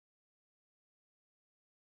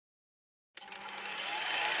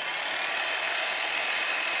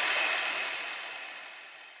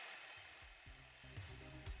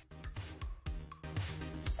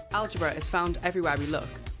Algebra is found everywhere we look.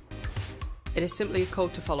 It is simply a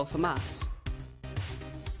code to follow for maths.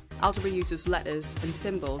 Algebra uses letters and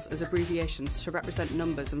symbols as abbreviations to represent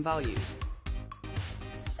numbers and values.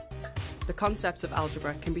 The concepts of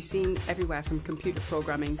algebra can be seen everywhere from computer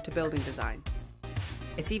programming to building design.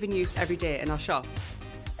 It's even used every day in our shops.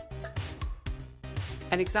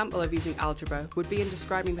 An example of using algebra would be in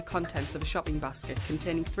describing the contents of a shopping basket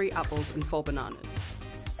containing 3 apples and 4 bananas.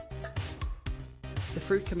 The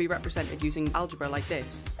fruit can be represented using algebra like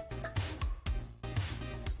this: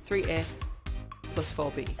 3a plus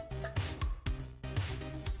 4b.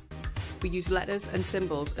 We use letters and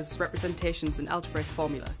symbols as representations in algebraic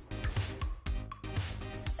formula.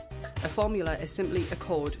 A formula is simply a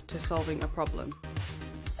code to solving a problem.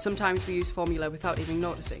 Sometimes we use formula without even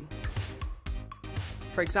noticing.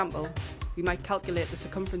 For example, we might calculate the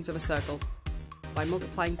circumference of a circle by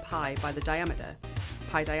multiplying pi by the diameter,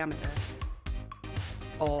 pi diameter,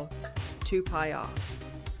 or 2 pi r.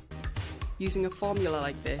 Using a formula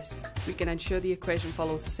like this, we can ensure the equation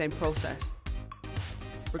follows the same process,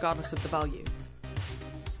 regardless of the value.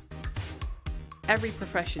 Every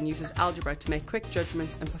profession uses algebra to make quick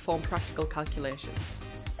judgments and perform practical calculations.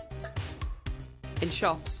 In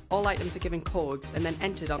shops, all items are given codes and then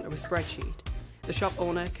entered onto a spreadsheet. The shop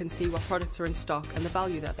owner can see what products are in stock and the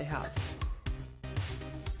value that they have.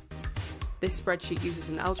 This spreadsheet uses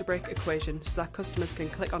an algebraic equation so that customers can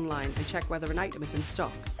click online and check whether an item is in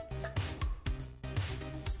stock.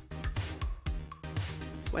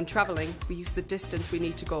 When travelling, we use the distance we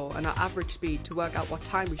need to go and our average speed to work out what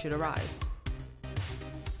time we should arrive.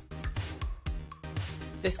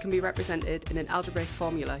 This can be represented in an algebraic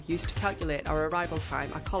formula used to calculate our arrival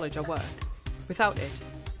time at college or work. Without it,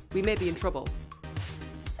 we may be in trouble.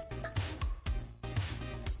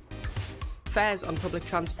 Fares on public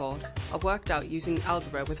transport are worked out using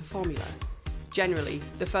algebra with a formula. Generally,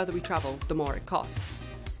 the further we travel, the more it costs.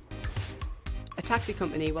 A taxi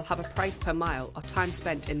company will have a price per mile or time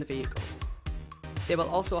spent in the vehicle. They will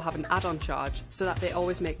also have an add-on charge so that they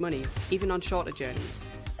always make money, even on shorter journeys.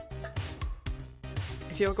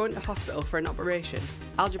 If you're going to hospital for an operation,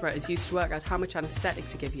 algebra is used to work out how much anaesthetic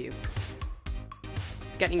to give you.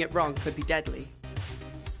 Getting it wrong could be deadly.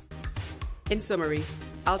 In summary,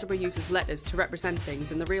 algebra uses letters to represent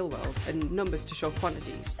things in the real world and numbers to show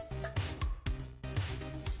quantities.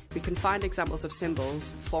 We can find examples of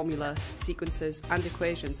symbols, formula, sequences, and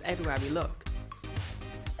equations everywhere we look.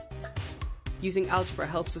 Using algebra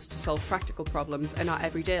helps us to solve practical problems in our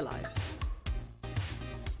everyday lives.